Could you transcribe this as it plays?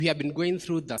We have been going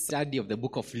through the study of the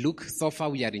book of Luke. So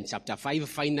far, we are in chapter 5,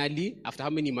 finally, after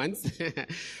how many months?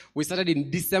 We started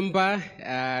in December,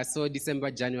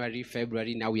 December, January,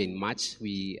 February, now we are in March.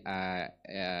 We are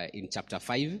in chapter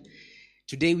 5.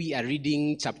 Today, we are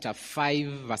reading chapter 5,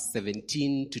 verse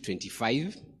 17 to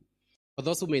 25. For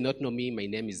those who may not know me, my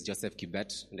name is Joseph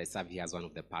Kibet, and I serve here as one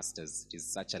of the pastors. It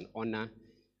is such an honor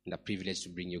and a privilege to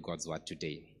bring you God's word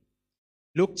today.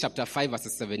 Luke chapter 5,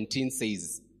 verse 17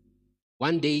 says,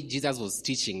 "One day Jesus was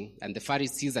teaching, and the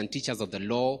Pharisees and teachers of the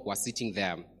law were sitting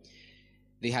there.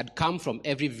 They had come from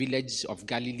every village of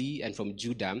Galilee and from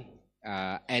Judah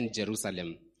and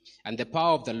Jerusalem. And the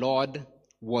power of the Lord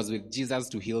was with Jesus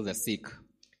to heal the sick.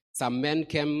 Some men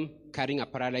came carrying a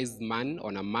paralyzed man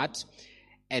on a mat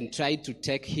and tried to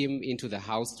take him into the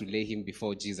house to lay him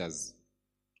before Jesus.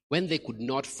 When they could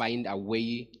not find a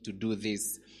way to do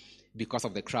this because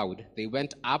of the crowd, they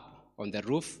went up on the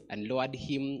roof and lowered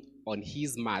him on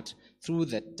his mat through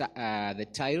the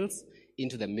tiles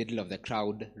into the middle of the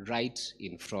crowd, right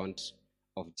in front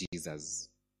of Jesus."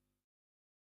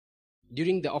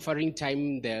 During the offering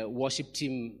time, the worship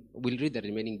team, we'll read the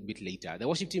remaining bit later. The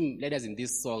worship team led us in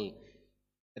this song,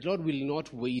 "The Lord will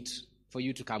not wait for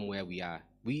you to come where we are.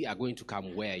 We are going to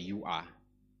come where you are.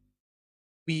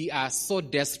 We are so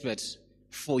desperate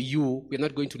for you, we're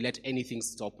not going to let anything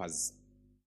stop us."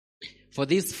 For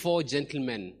these four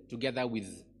gentlemen, together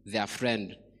with their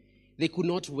friend, they could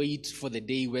not wait for the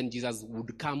day when Jesus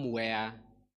would come where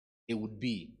they would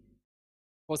be.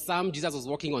 For some, Jesus was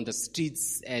walking on the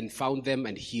streets and found them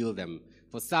and healed them.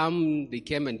 For some, they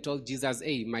came and told Jesus,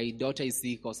 "Hey, my daughter is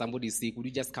sick or somebody is sick. Would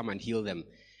you just come and heal them?"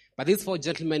 But these four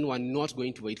gentlemen were not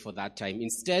going to wait for that time.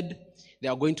 Instead, they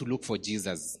are going to look for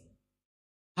Jesus.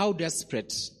 How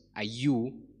desperate are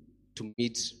you to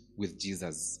meet with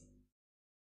Jesus?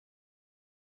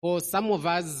 For some of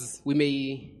us, we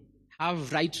may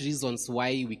have right reasons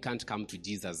why we can't come to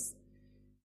Jesus.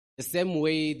 The same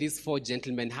way these four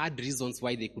gentlemen had reasons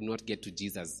why they could not get to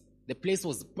Jesus. The place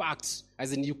was packed,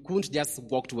 as in you couldn't just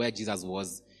walk to where Jesus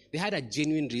was. They had a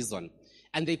genuine reason.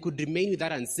 And they could remain with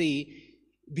that and say,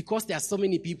 because there are so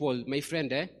many people, my friend,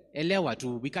 elewa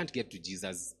tu, we can't get to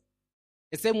Jesus.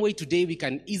 The same way today we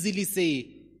can easily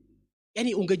say,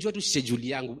 yani ungejua tu schedule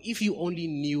yangu, if you only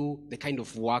knew the kind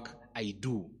of work I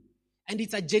do. And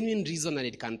it's a genuine reason and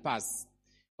it can pass.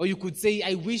 Or you could say,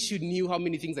 I wish you knew how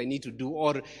many things I need to do.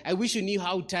 Or I wish you knew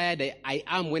how tired I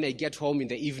am when I get home in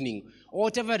the evening. Or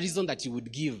whatever reason that you would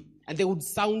give. And they would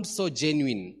sound so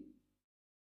genuine.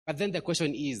 But then the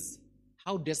question is,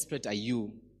 how desperate are you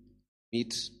to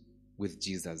meet with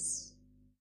Jesus?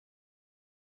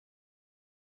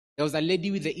 There was a lady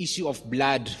with the issue of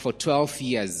blood for 12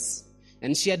 years.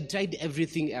 And she had tried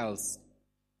everything else.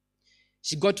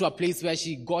 She got to a place where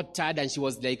she got tired and she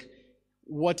was like,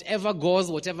 whatever goes,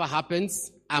 whatever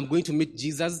happens, I'm going to meet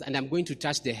Jesus and I'm going to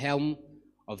touch the hem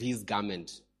of his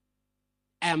garment.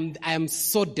 I am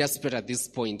so desperate at this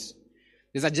point.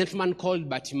 There's a gentleman called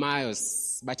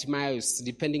Bartimaeus,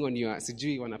 depending on your,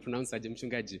 sijui wana pronounce aje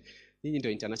mchungaji. Hii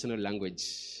ndio international language.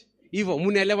 Hivyo,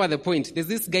 munaelewa the point. There's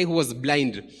this guy who was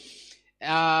blind.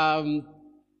 And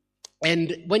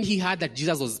when he heard that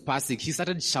Jesus was passing, he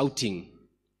started shouting,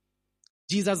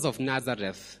 "Jesus of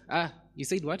Nazareth." He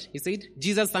said what? He said,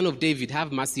 "Jesus, son of David,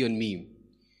 have mercy on me."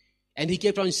 And he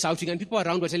kept on shouting, and people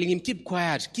around were telling him, keep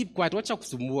quiet, wacha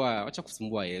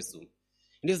kusumbua Yesu. And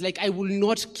he was like, I will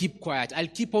not keep quiet, I'll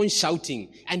keep on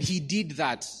shouting. And he did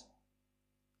that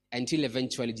until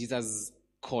eventually Jesus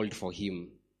called for him.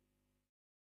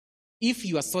 If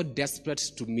you are so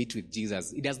desperate to meet with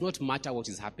Jesus, it does not matter what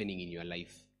is happening in your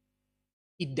life.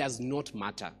 It does not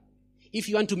matter. If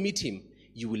you want to meet him,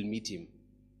 you will meet him.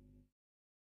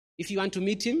 If you want to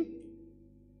meet him,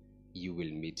 you will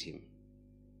meet him.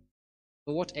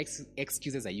 So what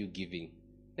excuses are you giving?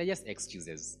 They're just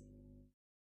excuses.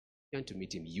 If you want to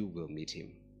meet him, you will meet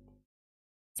him.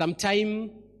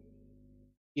 Sometime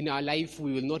in our life,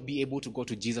 we will not be able to go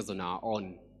to Jesus on our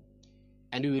own.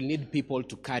 And we will need people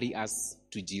to carry us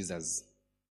to Jesus.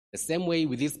 The same way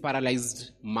with this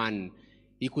paralyzed man,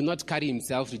 he could not carry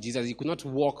himself to Jesus. He could not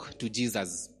walk to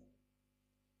Jesus.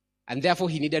 And therefore,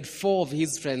 he needed four of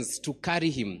his friends to carry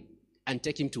him and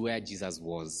take him to where Jesus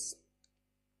was.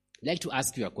 I'd like to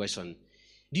ask you a question.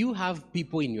 Do you have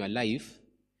people in your life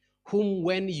whom,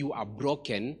 when you are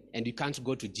broken and you can't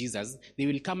go to Jesus, they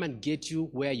will come and get you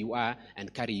where you are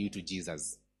and carry you to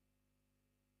Jesus?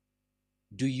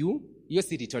 Do you? Here's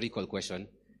the rhetorical question.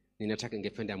 Ninataka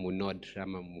ngependa munod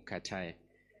ama mukatae.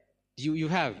 You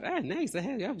have? Nice.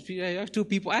 You have two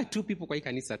people. Two people kwa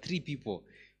kanisa. 3 people.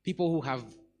 People who have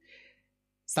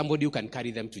somebody who can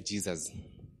carry them to Jesus.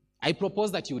 I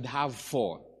propose that you would have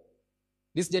 4.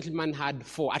 This gentleman had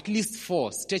at least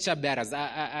four stretcher bearers.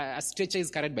 A stretcher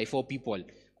is carried by 4 people.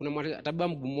 Kuna atabeba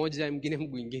mguu moja, mwingine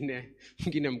mguu ingine,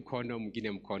 mwingine mkono,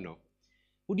 mwingine mkono.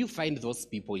 Would you find those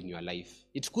people in your life?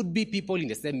 It could be people in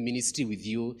the same ministry with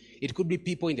you. It could be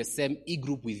people in the same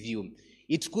e-group with you.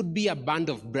 It could be a band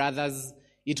of brothers.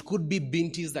 It could be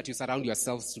bintis that you surround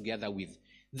yourselves together with.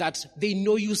 That they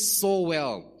know you so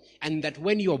well. And that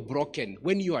when you are broken,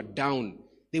 when you are down,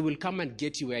 they will come and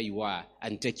get you where you are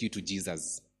and take you to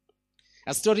Jesus.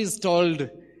 A story is told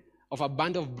of a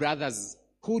band of brothers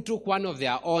who took one of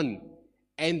their own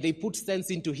and they put sense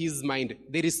into his mind.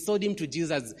 They restored him to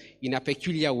Jesus in a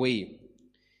peculiar way.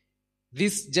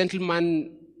 This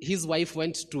gentleman, his wife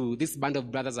went to this band of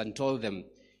brothers and told them,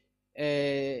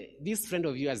 this friend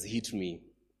of yours hit me.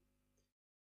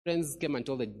 Friends came and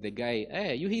told the guy,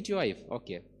 hey, you hit your wife?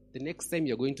 Okay. The next time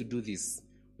you're going to do this,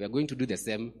 we are going to do the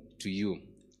same to you.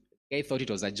 The guy thought it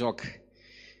was a joke.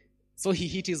 So he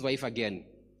hit his wife again.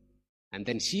 And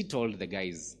then she told the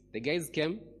guys. The guys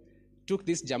came, took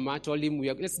this Jama, told him,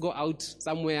 let's go out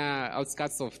somewhere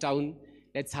outskirts of town.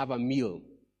 Let's have a meal.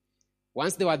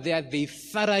 Once they were there, they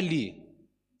thoroughly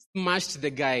smashed the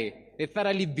guy. They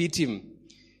thoroughly beat him.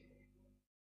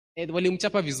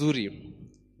 Walimchapa vizuri.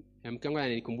 Mkango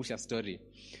ananikumbusha story.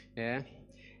 Yeah.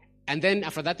 And then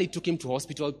after that, they took him to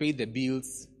hospital, paid the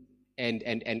bills,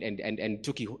 and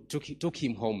took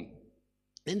him home.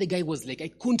 Then the guy was like, I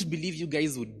couldn't believe you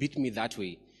guys would beat me that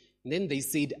way. And then they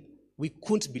said, we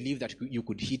couldn't believe that you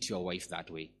could hit your wife that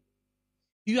way.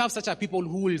 You have such a people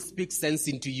who will speak sense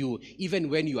into you even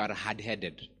when you are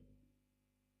hard-headed.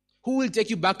 Who will take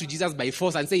you back to Jesus by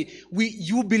force and say,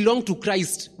 you belong to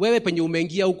Christ. Wewe penye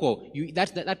umeingia huko,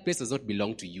 that place does not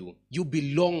belong to you. You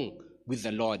belong with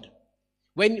the Lord.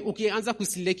 When ukianza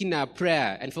kusileki na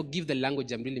prayer, and forgive the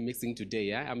language I'm really mixing today,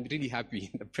 yeah? I'm really happy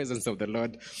in the presence of the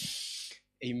Lord.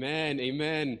 Amen,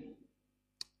 amen.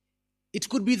 It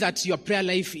could be that your prayer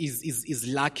life is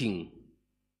lacking.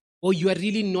 Or you are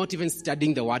really not even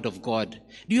studying the word of God.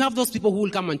 Do you have those people who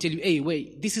will come and tell you, hey,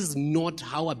 wait, this is not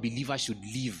how a believer should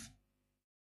live.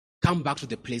 Come back to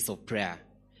the place of prayer.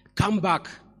 Come back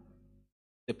to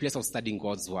the place of studying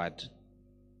God's word.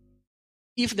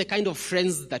 If the kind of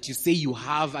friends that you say you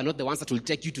have are not the ones that will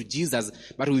take you to Jesus,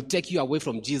 but will take you away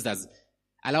from Jesus,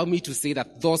 allow me to say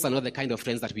that those are not the kind of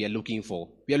friends that we are looking for.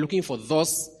 We are looking for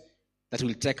those that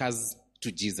will take us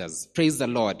to Jesus. Praise the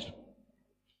Lord.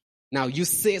 Now,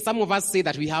 some of us say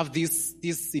that we have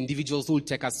these individuals who will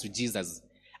take us to Jesus.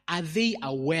 Are they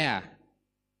aware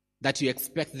that you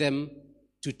expect them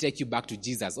to take you back to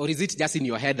Jesus? Or is it just in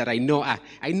your head that I know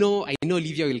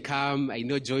Olivia will come, I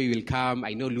know Joy will come,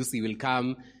 I know Lucy will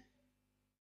come?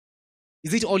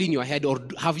 Is it all in your head, or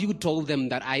have you told them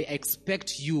that I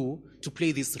expect you to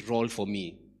play this role for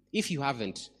me? If you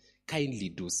haven't, kindly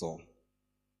do so.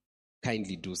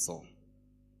 Kindly do so.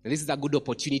 And this is a good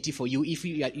opportunity for you. If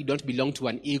you don't belong to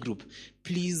an A group,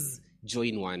 please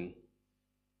join one.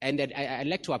 And I'd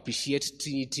like to appreciate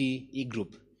Trinity E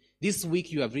group. This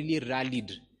week you have really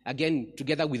rallied, again,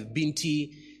 together with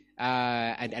Binti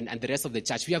and the rest of the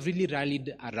church. We have really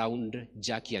rallied around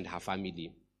Jackie and her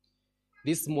family.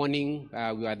 This morning,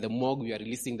 we were at the morgue. We are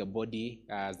releasing the body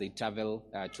as they travel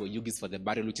to Oyugis for the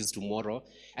burial, which is tomorrow.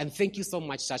 And thank you so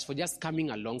much, church, for just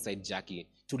coming alongside Jackie,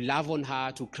 to love on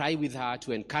her, to cry with her,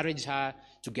 to encourage her,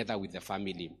 together with the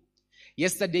family.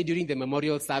 Yesterday, during the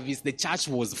memorial service, the church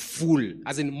was full,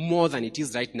 as in more than it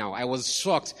is right now. I was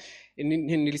shocked.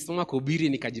 Nilisoma kuhubiri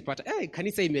nikajipata,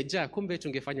 kanisa imejaa, kumbe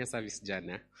tungefanya service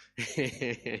jana.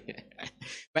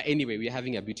 But anyway, we are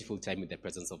having a beautiful time in the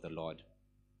presence of the Lord.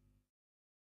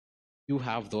 You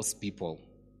have those people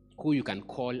who you can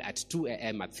call at 2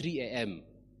 a.m., at 3 a.m.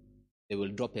 They will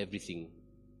drop everything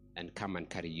and come and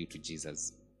carry you to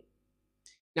Jesus.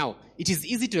 Now, it is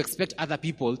easy to expect other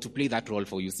people to play that role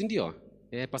for you. Sindio?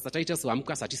 Pastor Titus,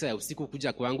 waamka saa 9 ya usiku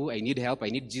kuja kwangu, I need help, I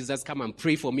need Jesus, come and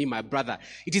pray for me, my brother.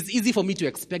 It is easy for me to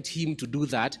expect him to do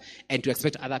that and to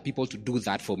expect other people to do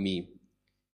that for me.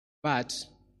 But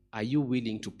are you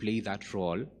willing to play that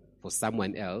role for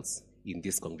someone else in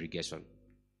this congregation?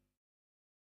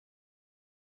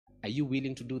 Are you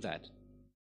willing to do that?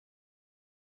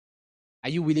 Are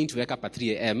you willing to wake up at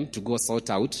 3 a.m. to go sort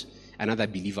out another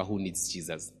believer who needs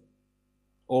Jesus?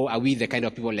 Or are we the kind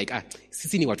of people like,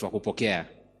 sisi ni watu wa kupokea.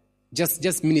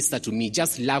 Just minister to me,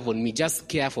 just love on me, just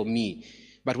care for me.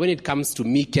 But when it comes to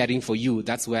me caring for you,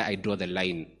 that's where I draw the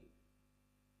line.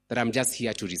 That I'm just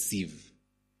here to receive.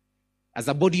 As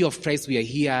a body of Christ, we are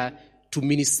here to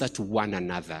minister to one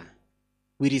another.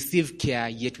 We receive care,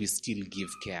 yet we still give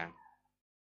care.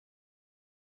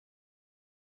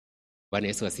 Bwana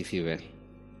Yesu asifiwe.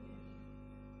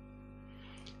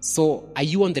 So are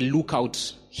you on the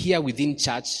lookout here within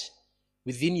church,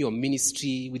 within your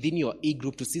ministry, within your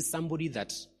e-group to see somebody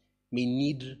that may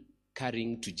need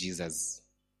carrying to Jesus?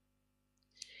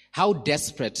 How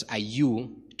desperate are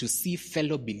you to see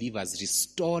fellow believers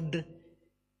restored,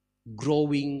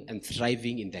 growing, and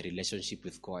thriving in their relationship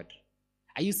with God?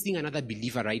 Are you seeing another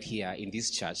believer right here in this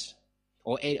church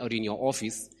or in your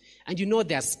office, and you know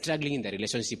they are struggling in their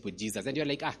relationship with Jesus, and you're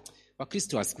like,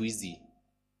 Wakristo wa siku hizi.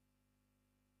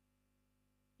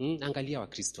 Angalia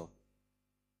Wakristo.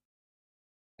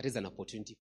 That is an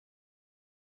opportunity.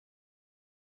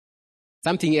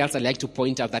 Something else I'd like to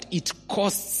point out, that it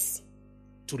costs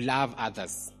to love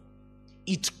others.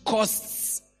 It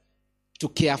costs to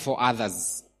care for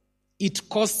others. It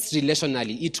costs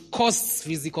relationally. It costs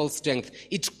physical strength.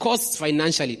 It costs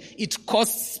financially. It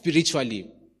costs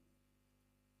spiritually.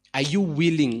 Are you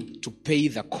willing to pay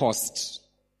the cost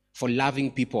for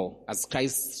loving people as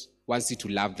Christ wants you to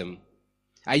love them?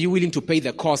 Are you willing to pay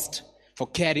the cost for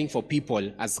caring for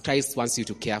people as Christ wants you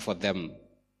to care for them?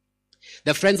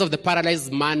 The friends of the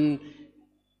paralyzed man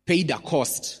paid a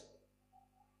cost.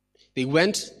 They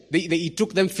went, it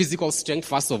took them physical strength,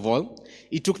 first of all.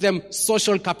 It took them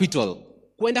social capital.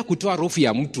 Kwenda kutoa roof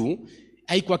ya mtu,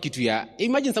 haikuwa kitu ya,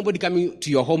 imagine somebody coming to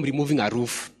your home removing a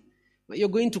roof. You're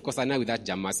going to kosana with that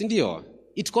jamaa, sindio?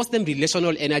 It cost them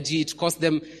relational energy. It cost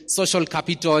them social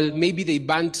capital. Maybe they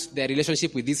burnt their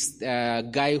relationship with this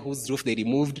guy whose roof they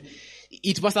removed.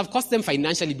 It must have cost them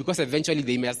financially because eventually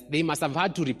they must have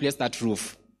had to replace that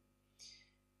roof.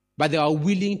 But they are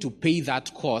willing to pay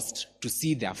that cost to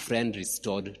see their friend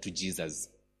restored to Jesus.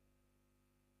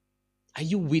 Are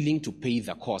you willing to pay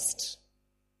the cost?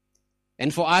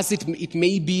 And for us, it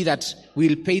may be that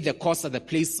we'll pay the cost at the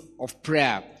place of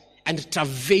prayer and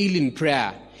travail in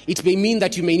prayer. It may mean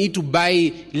that you may need to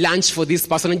buy lunch for this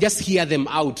person and just hear them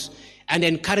out and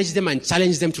encourage them and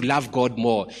challenge them to love God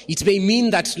more. It may mean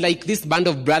that, like this band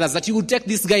of brothers, that you would take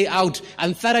this guy out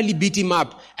and thoroughly beat him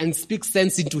up and speak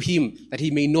sense into him, that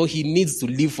he may know he needs to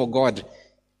live for God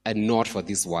and not for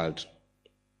this world.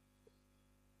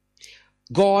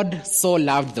 God so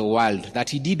loved the world that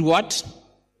he did what?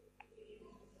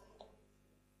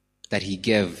 That he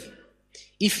gave.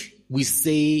 If we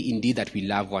say indeed that we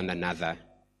love one another,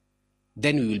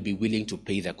 then we will be willing to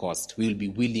pay the cost. We will be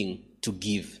willing to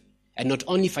give. And not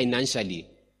only financially,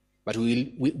 but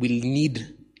we will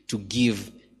need to give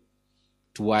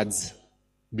towards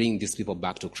bringing these people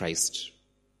back to Christ.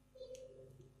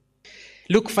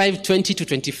 Luke 5:20 to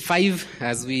 25,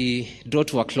 as we draw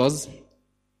to a close.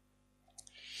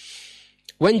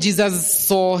 When Jesus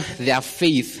saw their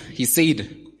faith, he said,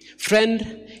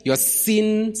 "Friend, your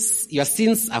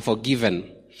sins are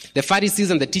forgiven." The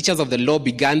Pharisees and the teachers of the law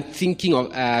began thinking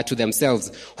to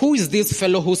themselves, "Who is this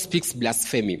fellow who speaks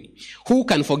blasphemy? Who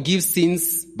can forgive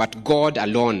sins but God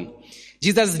alone?"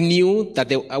 Jesus knew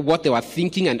that what they were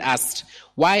thinking and asked,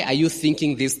 "Why are you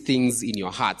thinking these things in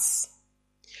your hearts?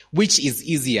 Which is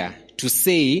easier, to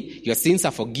say your sins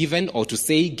are forgiven or to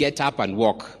say get up and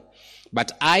walk?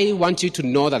 But I want you to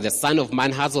know that the Son of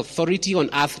Man has authority on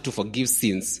earth to forgive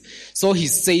sins." So he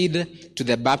said to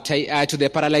the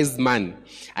paralyzed man,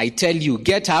 "I tell you,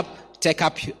 get up, take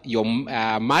up your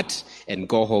mat and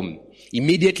go home."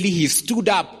 Immediately he stood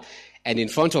up and in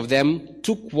front of them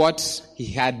took what he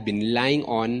had been lying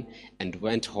on and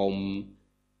went home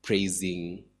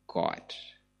praising God.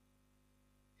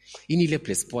 Ini ile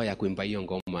place poa ya kuimba hiyo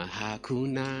ngoma,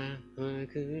 hakuna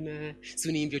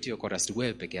si niimbie tu chorus tu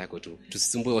wewe peke yako tu,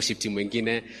 tusisumbue worship team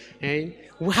wengine.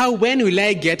 When will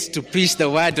I get to preach the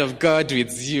word of God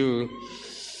with you?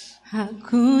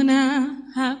 Hakuna,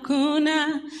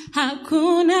 hakuna,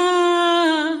 hakuna,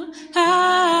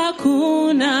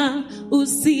 hakuna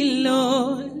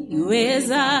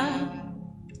usiloliweza.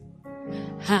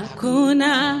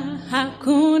 Hakuna,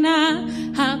 hakuna,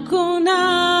 hakuna,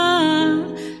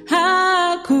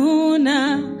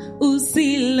 hakuna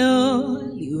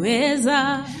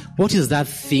usiloliweza. What is that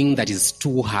thing that is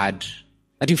too hard,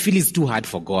 that you feel is too hard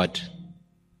for God?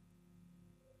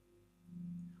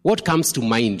 What comes to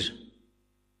mind?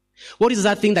 What is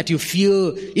that thing that you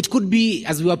feel, it could be,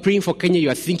 as we were praying for Kenya, you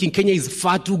are thinking Kenya is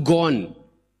far too gone.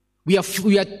 We are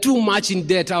too much in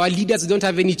debt. Our leaders don't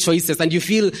have any choices. And you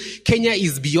feel Kenya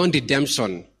is beyond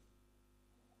redemption.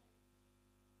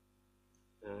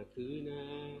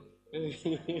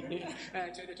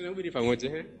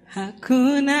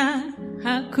 Hakuna,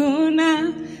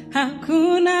 hakuna,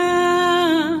 hakuna,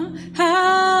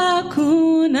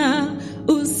 hakuna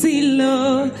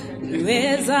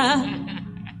usiloliweza.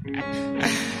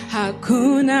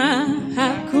 Hakuna,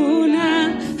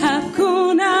 hakuna,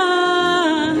 hakuna,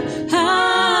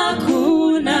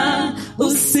 hakuna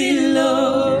usiloliweza.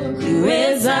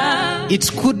 It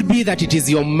could be that it is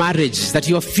your marriage, that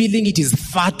you are feeling it is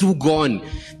far too gone.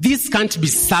 This can't be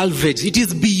salvaged. It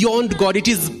is beyond God. It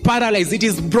is paralyzed. It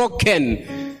is broken.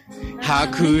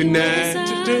 Hakuna.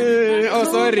 Oh,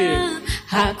 sorry.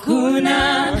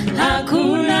 Hakuna,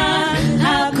 hakuna,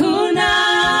 hakuna,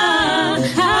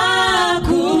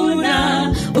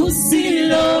 hakuna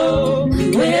usiloweza.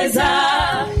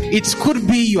 It could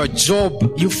be your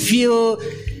job. You feel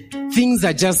things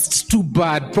are just too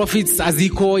bad. Profits as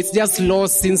equal. It's just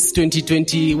lost since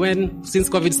 2020. Since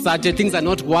COVID started, things are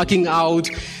not working out.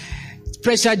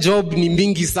 Pressure job ni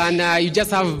mingi sana. You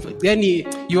just have,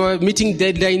 you are meeting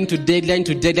deadline to deadline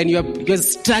to deadline. You're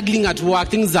struggling at work.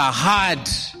 Things are hard.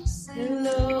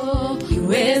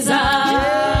 Weza.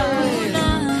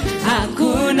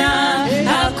 Hakuna,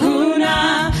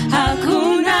 hakuna,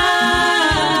 hakuna,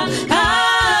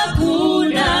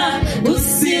 hakuna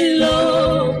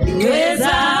usiloweza.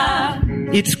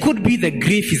 It could be the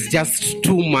grief is just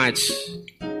too much.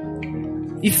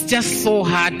 It's just so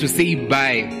hard to say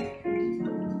bye.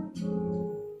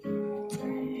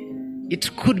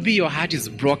 It could be your heart is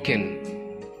broken.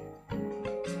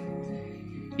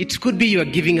 It could be you are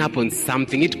giving up on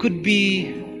something. It could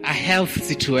be a health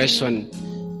situation.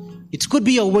 It could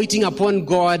be you're waiting upon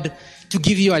God to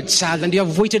give you a child and you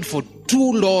have waited for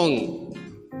too long.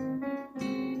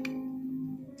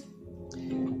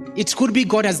 It could be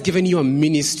God has given you a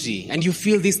ministry and you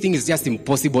feel this thing is just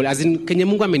impossible. As in, Kenye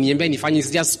Mungu ameniambia nifanye,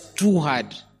 it's just too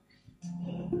hard.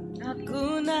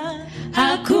 Hakuna,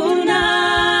 hakuna,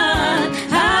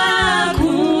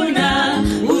 hakuna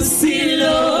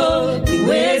usiloweza.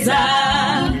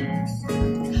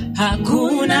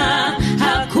 Hakuna,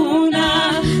 hakuna,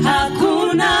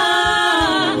 hakuna,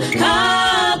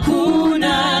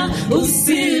 hakuna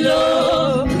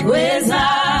usiloweza.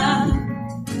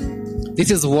 This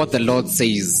is what the Lord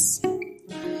says.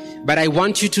 But I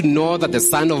want you to know that the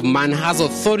Son of Man has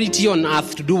authority on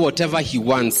earth to do whatever he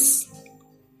wants.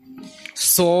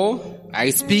 So, I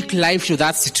speak life to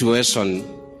that situation.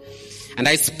 And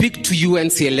I speak to you,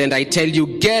 NCL, and I tell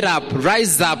you, get up,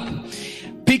 rise up,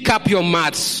 pick up your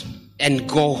mat, and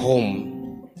go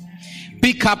home.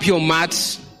 Pick up your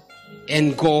mat,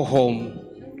 and go home.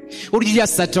 Would you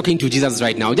just start talking to Jesus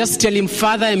right now? Just tell him,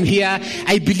 Father, I'm here.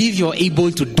 I believe you're able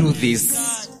to do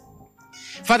this.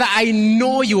 Father, I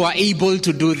know you are able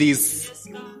to do this.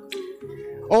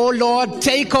 Oh Lord,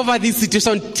 take over this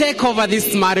situation. Take over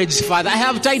this marriage, Father. I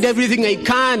have tried everything I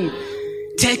can.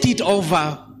 Take it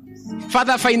over.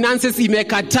 Father, finances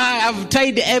imekata. I've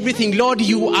tried everything. Lord,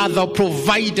 you are the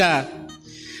provider.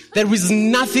 There is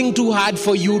nothing too hard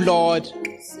for you, Lord.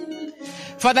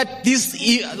 Father, this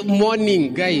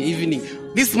morning,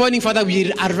 Father,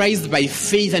 we arise by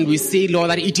faith and we say, Lord,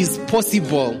 that it is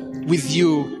possible with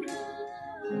you.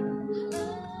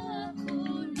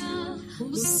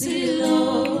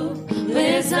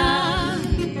 Usiloweza.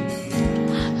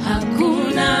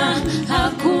 Hakuna,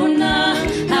 hakuna,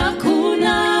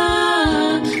 hakuna,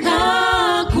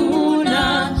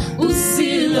 hakuna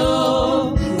usiloweza.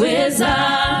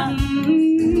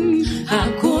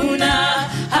 Hakuna,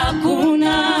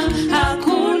 hakuna,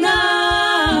 hakuna,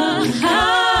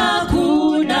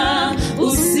 hakuna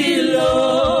usiloweza.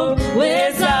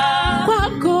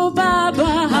 Kwako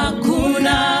Baba,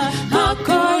 hakuna,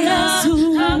 hakuna,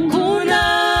 hakuna,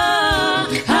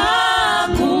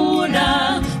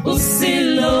 hakuna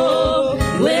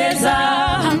usiloweza.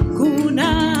 Hakuna,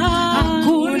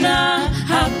 hakuna,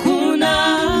 hakuna,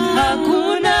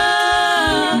 hakuna,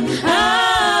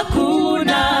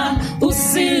 hakuna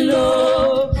usiloweza.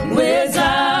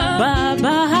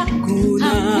 Baba, hakuna,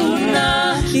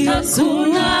 hakuna,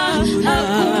 hakuna,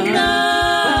 hakuna,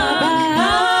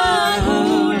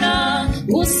 hakuna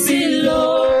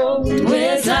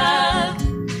usiloweza.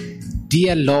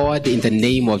 Dear Lord, in the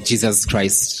name of Jesus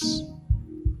Christ,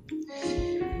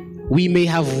 we may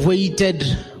have waited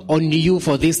on you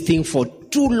for this thing for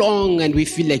too long and we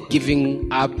feel like giving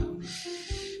up.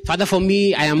 Father, for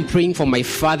me, I am praying for my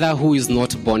father who is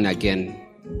not born again.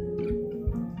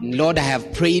 Lord, I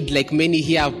have prayed like many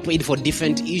here have prayed for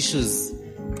different issues.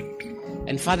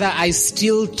 And Father, I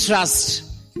still trust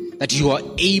that you are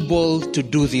able to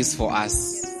do this for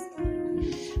us.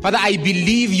 Father, I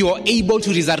believe you are able to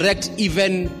resurrect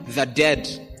even the dead.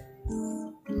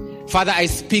 Father, I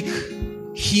speak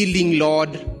healing, Lord.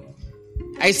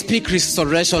 I speak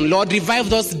restoration. Lord, revive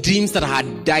those dreams that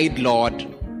had died, Lord.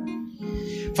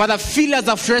 Father, fill us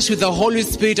afresh with the Holy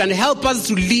Spirit and help us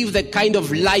to live the kind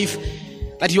of life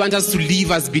that you want us to live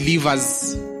as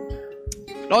believers.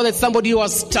 Lord, that somebody who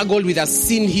has struggled with a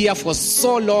sin here for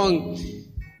so long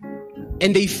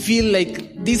and they feel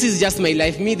like this is just my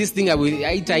life. Me, this thing I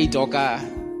try it, okay.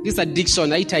 This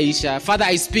addiction, Aisha. Father,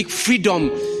 I speak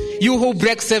freedom. You who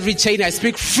breaks every chain, I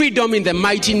speak freedom in the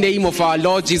mighty name of our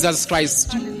Lord Jesus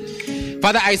Christ.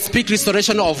 Father, I speak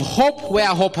restoration of hope where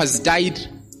hope has died.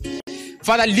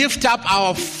 Father, lift up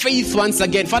our faith once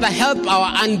again. Father, help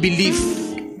our unbelief.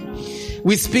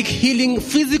 We speak healing,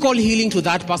 physical healing to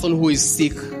that person who is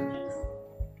sick.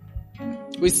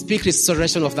 We speak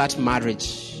restoration of that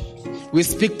marriage. We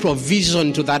speak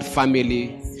provision to that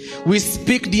family. We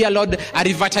speak, dear Lord, a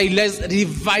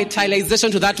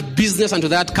revitalization to that business and to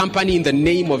that company in the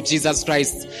name of Jesus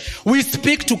Christ. We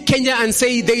speak to Kenya and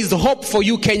say there is hope for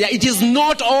you, Kenya. It is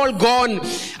not all gone.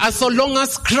 As so long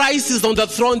as Christ is on the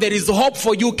throne, there is hope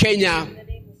for you, Kenya.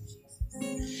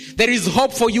 There is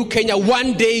hope for you, Kenya.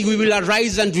 One day we will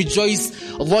arise and rejoice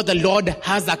of what the Lord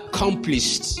has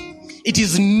accomplished. It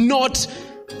is not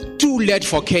too late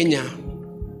for Kenya.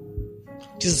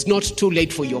 It is not too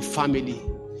late for your family.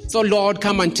 So Lord,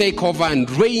 come and take over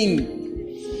and reign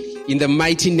in the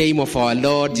mighty name of our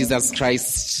Lord Jesus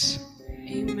Christ.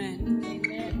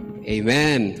 Amen.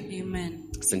 Amen. Amen.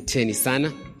 Asanteni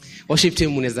sana. Worship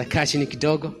team, munaweza kaa chini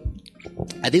kidogo.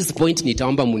 At this point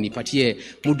nitaomba munipatie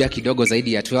muda kidogo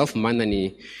zaidi ya 12, maana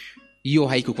ni hiyo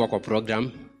haikuwa kwa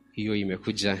program. Hiyo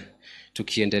imekuja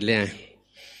tukiendelea.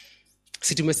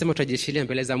 Si tumesema tutajeshilia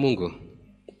mbele za Mungu.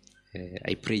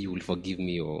 I pray you will forgive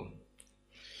me or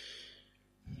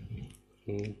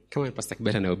kama Pastor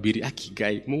Kibera na ubiri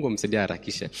akigai Mungu amsaidie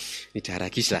harakisha.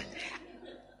 Nitaharakisha.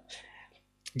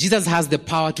 Jesus has the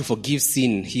power to forgive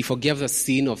sin. He forgave the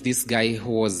sin of this guy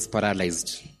who was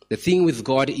paralyzed. The thing with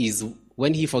God is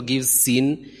when he forgives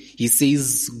sin, he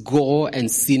says, go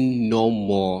and sin no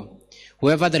more.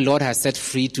 Whoever the Lord has set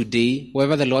free today,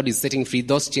 whoever the Lord is setting free,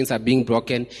 those chains are being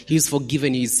broken. He is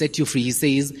forgiven. He is set you free. He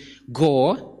says,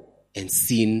 go and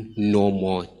sin no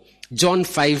more. John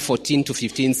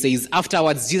 5:14-15 says,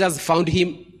 afterwards Jesus found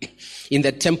him in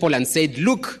the temple and said,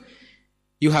 look,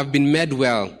 you have been made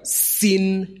well.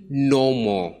 Sin no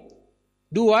more.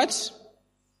 Do what?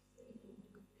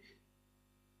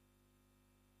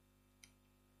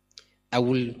 I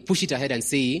will push it ahead and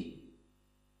say,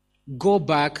 go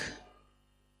back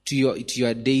to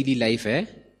your daily life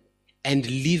and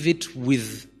live it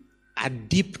with a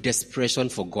deep desperation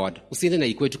for God. Usiende na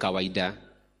ikuwe tu kawaida.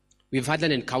 We've had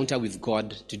an encounter with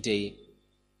God today.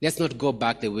 Let's not go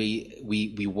back the way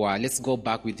we were. Let's go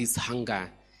back with this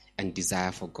hunger and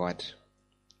desire for God.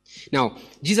 Now,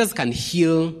 Jesus can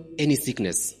heal any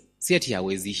sickness.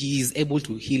 He is able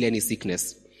to heal any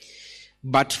sickness.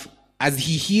 But as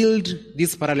he healed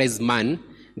this paralyzed man,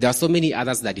 there are so many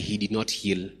others that he did not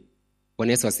heal.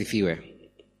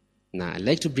 Now, I'd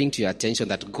like to bring to your attention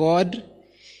that God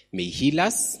may heal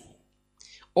us,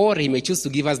 or he may choose to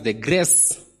give us the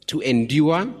grace to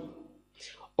endure,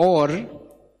 or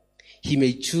he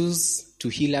may choose to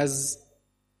heal us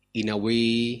in a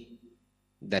way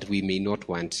that we may not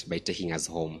want by taking us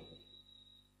home.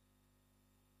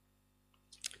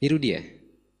 Nirudie.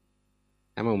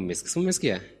 Ama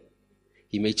mmesikia?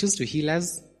 He may choose to heal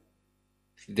us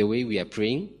the way we are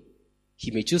praying.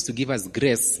 He may choose to give us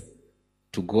grace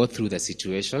to go through the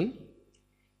situation.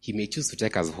 He may choose to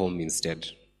take us home instead.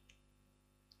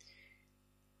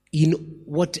 In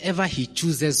whatever he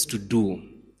chooses to do,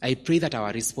 I pray that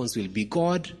our response will be,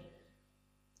 God,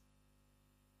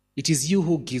 it is you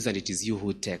who gives and it is you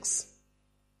who takes.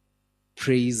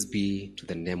 Praise be to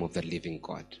the name of the living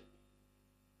God.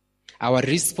 Our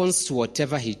response to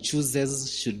whatever he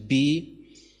chooses should be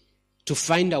to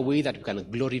find a way that we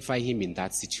can glorify him in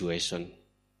that situation.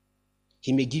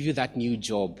 He may give you that new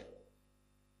job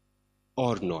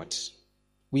or not.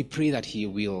 We pray that he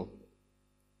will.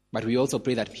 But we also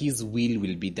pray that his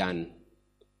will be done.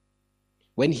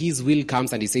 When his will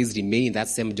comes and he says remain in that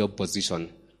same job position,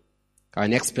 our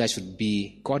next prayer should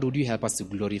be, God, would you help us to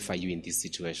glorify you in this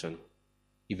situation,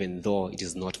 even though it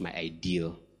is not my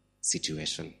ideal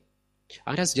situation.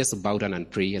 I want us to just bow down and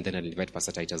pray, and then I'll invite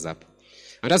Pastor Titus up.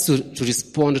 I want us to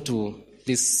respond to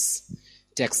this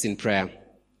text in prayer.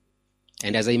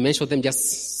 And as I mentioned them,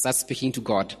 just start speaking to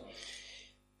God.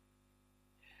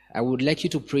 I would like you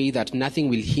to pray that nothing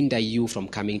will hinder you from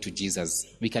coming to Jesus.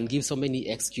 We can give so many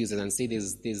excuses and say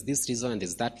there's this reason and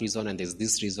there's that reason and there's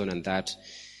this reason and that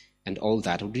and all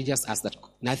that. Would you just ask that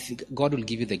God will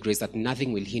give you the grace that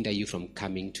nothing will hinder you from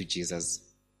coming to Jesus,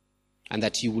 and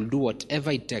that you will do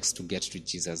whatever it takes to get to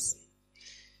Jesus.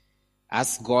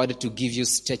 Ask God to give you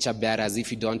stature bearers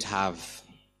if you don't have.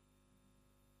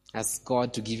 Ask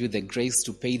God to give you the grace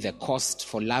to pay the cost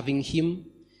for loving him,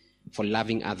 for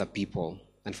loving other people,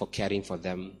 and for caring for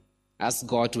them. Ask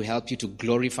God to help you to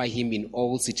glorify him in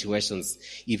all situations,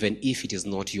 even if it is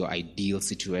not your ideal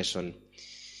situation.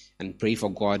 and pray for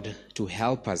God to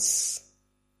help us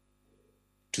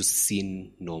to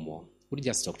sin no more. Would you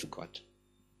just talk to God?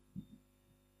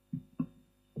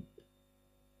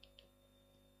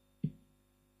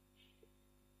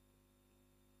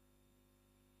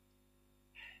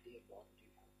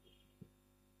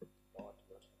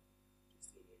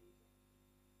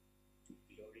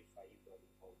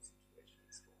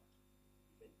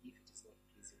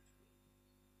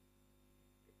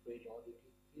 Lord,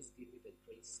 please give me the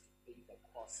grace to pay the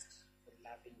cost for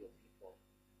loving your people.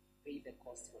 Pay the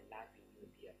cost for loving you,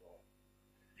 dear Lord.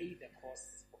 Pay the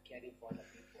cost for caring for other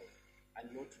people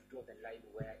and not to draw the line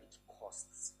where it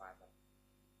costs, Father.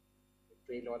 I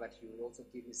pray, Lord, that you will also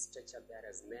give me stretcher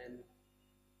bearers, men.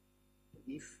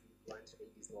 If you want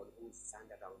ladies, Lord, who will stand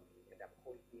around me and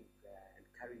uphold me there and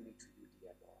carry me to you,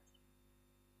 dear Lord.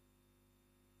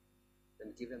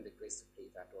 And give them the grace to pray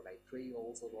that, Lord. I pray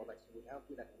also, Lord, that you will help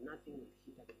me, that nothing will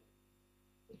hinder me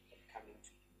from coming to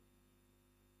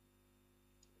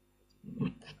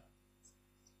you.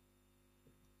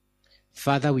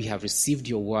 Father, we have received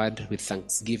your word with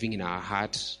thanksgiving in our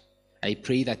heart. I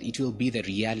pray that it will be the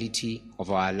reality of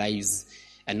our lives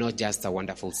and not just a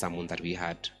wonderful sermon that we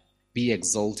had. Be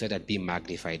exalted and be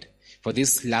magnified. For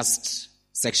this last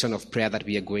section of prayer that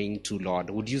we are going to,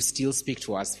 Lord, would you still speak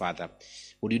to us, Father?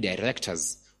 Would you direct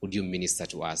us? Would you minister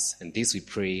to us? And this we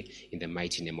pray in the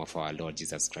mighty name of our Lord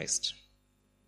Jesus Christ.